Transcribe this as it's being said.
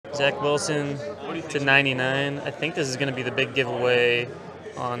Zach Wilson to 99. I think this is going to be the big giveaway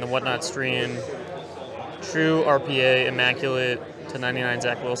on the Whatnot stream. True RPA Immaculate to 99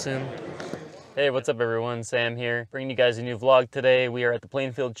 Zach Wilson. Hey, what's up everyone? Sam here, bringing you guys a new vlog today. We are at the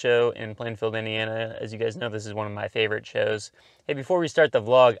Plainfield show in Plainfield, Indiana. As you guys know, this is one of my favorite shows. Hey, before we start the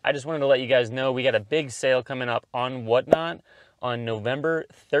vlog, I just wanted to let you guys know we got a big sale coming up on Whatnot on November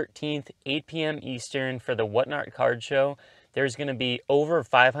 13th, 8 p.m. Eastern for the Whatnot card show. There's going to be over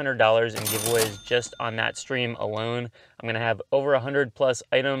 $500 in giveaways just on that stream alone. I'm going to have over 100 plus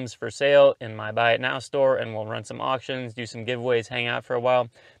items for sale in my Buy It Now store, and we'll run some auctions, do some giveaways, hang out for a while.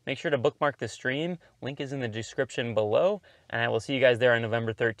 Make sure to bookmark the stream. Link is in the description below, and I will see you guys there on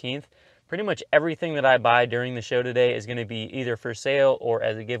November 13th. Pretty much everything that I buy during the show today is going to be either for sale or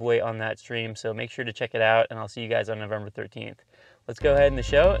as a giveaway on that stream, so make sure to check it out, and I'll see you guys on November 13th. Let's go ahead in the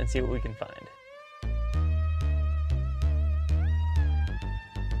show and see what we can find.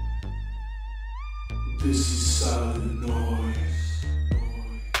 This is silent noise.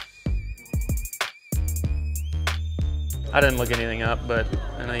 I didn't look anything up, but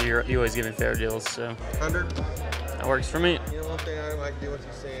I know you always give me fair deals, so 100. that works for me. You know, one thing I like to do with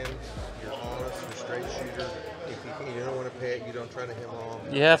you, Sam, you're honest, you're a straight shooter. If you don't want to pay it, you don't try to hem off.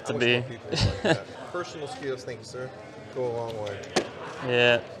 You have to be. Like that. Personal skills, thank you, sir, go a long way.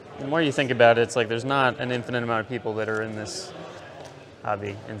 Yeah, the more you think about it, it's like there's not an infinite amount of people that are in this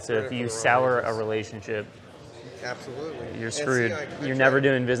hobby, and so if you sour a relationship, absolutely, you're screwed. See, You're never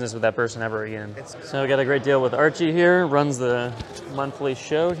doing business with that person ever again. So I got a great deal with Archie here, runs the monthly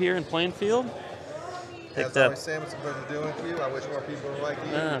show here in Plainfield. As always, Sam, it's a pleasure doing with you. I wish more people were like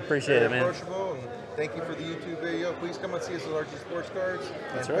you. Appreciate it, man. Approachable, and thank you for the YouTube video. Please come and see us at Archie Sports Cards.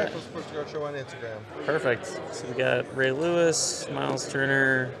 That's and right. Plainfield Sports Card Show on Instagram. Perfect. So we got Ray Lewis, Miles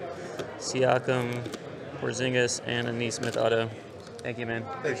Turner, Siakam, Porzingis, and a Neesmith auto. Thank you, man.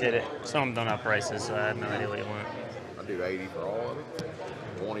 Appreciate it. Some of them don't have prices, so I have no idea what you want. I do 80 for all of it,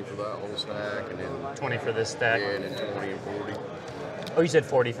 20 for that whole stack, and then 20 for this stack? Yeah, and then 20 and 40. Oh, you said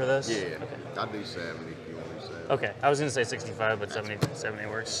 40 for this? Yeah, okay. I do 70 if you want to do 70. Okay, I was going to say 65, but 70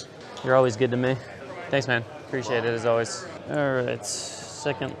 works. You're always good to me. Thanks, man. Appreciate it, as always. All right,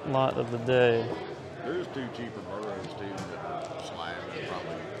 second lot of the day. There's two cheaper burros, too, that Slabs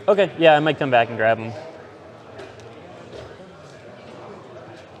probably. Okay, yeah, I might come back and grab them.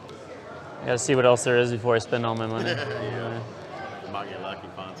 I gotta see what else there is before I spend all my money. Yeah. Might get lucky,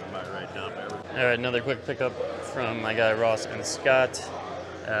 find somebody ready to dump everything. All right, another quick pickup from my guy Ross and Scott.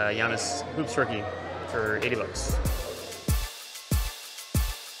 Giannis Hoops rookie for 80 bucks.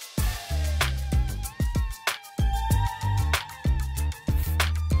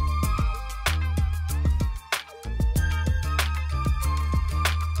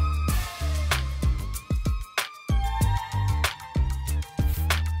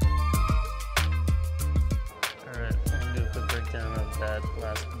 That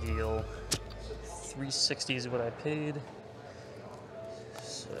last deal, $360 is what I paid,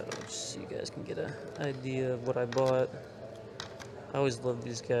 so just so you guys can get an idea of what I bought. I always love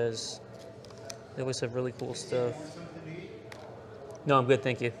these guys. They always have really cool stuff. No, I'm good,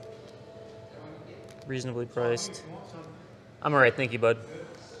 thank you. Reasonably priced. I'm all right, thank you, bud.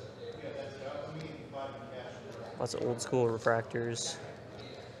 Lots of old school refractors.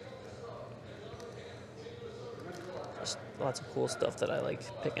 Lots of cool stuff that I like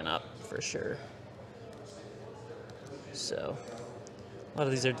picking up for sure. So a lot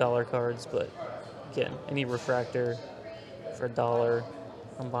of these are dollar cards, but again, any refractor for $1,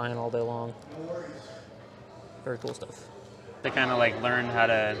 I'm buying all day long. Very cool stuff. They kind of like learn how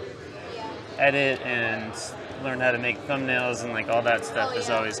to edit and learn how to make thumbnails, and like all that stuff is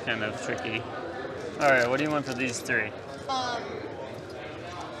always kind of tricky. All right, what do you want for these three?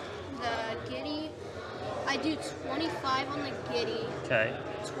 I do 25 on the Giddy, Okay.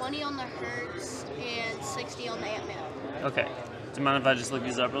 20 on the Hertz, and 60 on the Ant-Man. Okay. Do you mind if I just look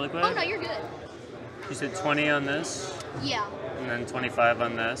these up really quick? Oh, no, you're good. You said 20 on this? Yeah. And then 25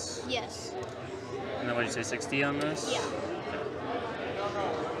 on this? Yes. And then what did you say, 60 on this? Yeah.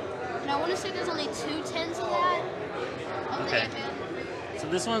 And I want to say there's only 2 10s of that, of the Ant-Man. So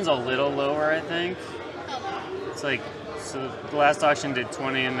this one's a little lower, I think. Oh. It's like, so the last auction did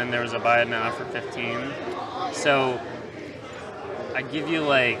 20, and then there was a buy it now for 15. So I give you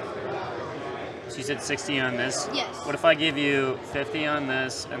like, so you said 60 on this? Yes. What if I give you 50 on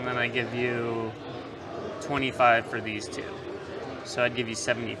this, and then I give you 25 for these two? So I'd give you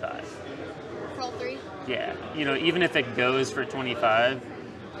 75. For all 3? Yeah. You know, even if it goes for 25,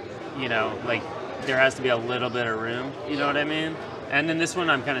 you know, like there has to be a little bit of room. You know what I mean? And then this one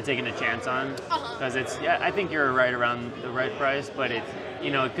I'm kind of taking a chance on because it's, yeah, I think you're right around the right price, but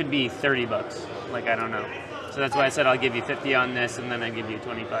you know, it could be 30 bucks. Like, I don't know. So that's why I said I'll give you 50 on this, and then I give you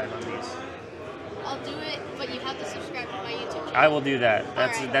 25 on these. I'll do it, but you have to subscribe to my YouTube channel. I will do that.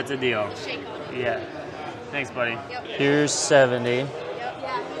 Alright. That's a deal. We'll shake on it. Yeah. Thanks, buddy. Yep. Here's 70. Yep.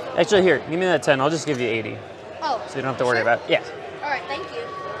 Yeah. Actually, here, give me that 10. I'll just give you 80. Oh. So you don't have to worry sure? about it. Yeah. All right. Thank you.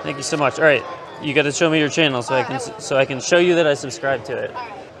 Thank you so much. All right. You got to show me your channel so I can show you that I subscribe to it. All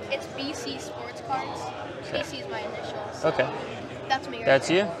right. It's BC Sports Cards. BC is my initials. So Okay. That's me. Right That's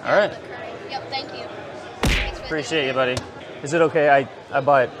there. you? All right. Yep. Thank you. Thanks for Appreciate you, buddy. Is it okay? I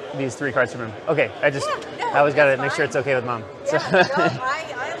bought these 3 cards from him. Okay. I always got to make sure it's okay with mom. So. I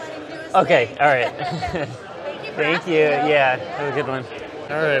let him do his Okay. thing. All right. Thank you. asking, though. Yeah. Have a good one.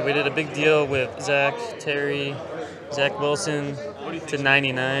 All right. We did a big deal with Zach, Terry, Zach Wilson to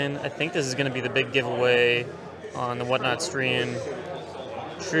 99. I think this is going to be the big giveaway on the Whatnot stream.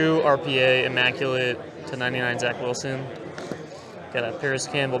 True RPA Immaculate to 99 Zach Wilson. Got a Paris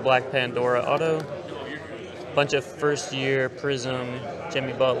Campbell Black Pandora auto. Bunch of first year Prism,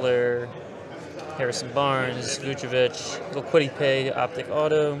 Jimmy Butler, Harrison Barnes, Vucevic, little Quiddy Pay Optic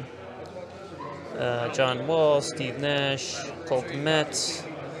auto. John Wall, Steve Nash, Cole Kmet,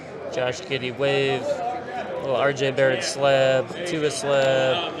 Josh Giddey Wave, little RJ Barrett Slab, Tua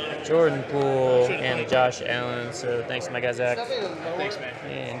Slab, Jordan Poole, and Josh Allen. So thanks to my guy Zach. Thanks, man.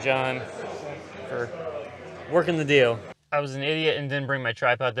 And John for working the deal. I was an idiot and didn't bring my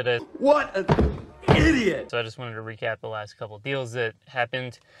tripod today. What an idiot! So I just wanted to recap the last couple of deals that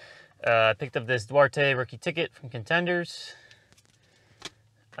happened. I picked up this Duarte rookie ticket from Contenders.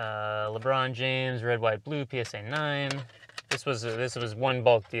 LeBron James, red, white, blue, PSA 9. This was one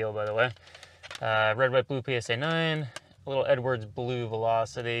bulk deal, by the way. Red, white, blue, PSA 9. A little Edwards blue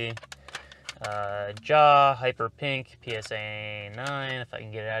velocity. Ja Hyper Pink, PSA 9. If I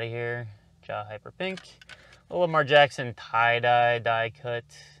can get it out of here. Ja Hyper Pink. A little Lamar Jackson tie-dye, die cut,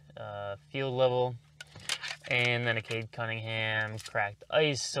 field level. And then a Cade Cunningham cracked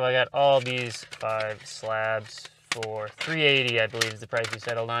ice. So I got all these 5 slabs for $380, I believe is the price we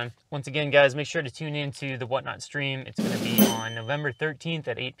settled on. Once again, guys, make sure to tune in to the Whatnot stream. It's going to be on November 13th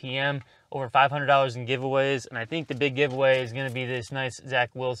at 8 p.m. Over $500 in giveaways. And I think the big giveaway is going to be this nice Zach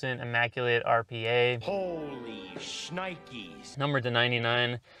Wilson Immaculate RPA. Holy shnikes. Numbered to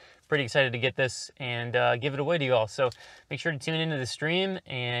 99. Pretty excited to get this and give it away to you all. So make sure to tune into the stream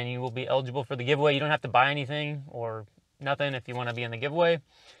and you will be eligible for the giveaway. You don't have to buy anything or nothing if you want to be in the giveaway.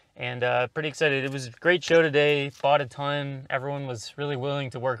 And pretty excited. It was a great show today. Bought a ton. Everyone was really willing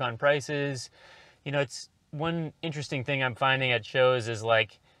to work on prices. You know, it's one interesting thing I'm finding at shows is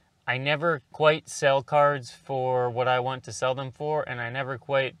like I never quite sell cards for what I want to sell them for, and I never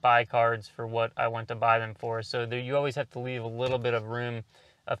quite buy cards for what I want to buy them for. So there, you always have to leave a little bit of room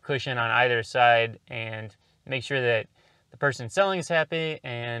of cushion on either side and make sure that the person selling is happy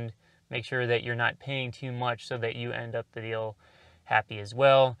and make sure that you're not paying too much so that you end up the deal happy as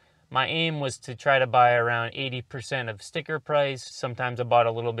well. My aim was to try to buy around 80% of sticker price. Sometimes I bought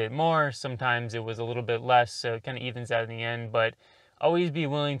a little bit more, sometimes it was a little bit less, so it kind of evens out in the end, but always be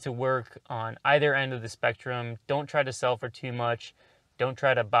willing to work on either end of the spectrum. Don't try to sell for too much, don't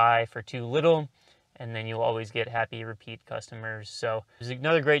try to buy for too little, and then you'll always get happy repeat customers. So there's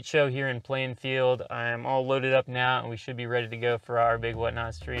another great show here in Plainfield. I'm all loaded up now and we should be ready to go for our big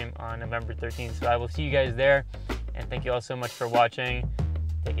Whatnot stream on November 13th. So I will see you guys there, and thank you all so much for watching.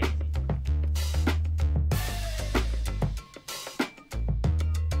 Take it easy.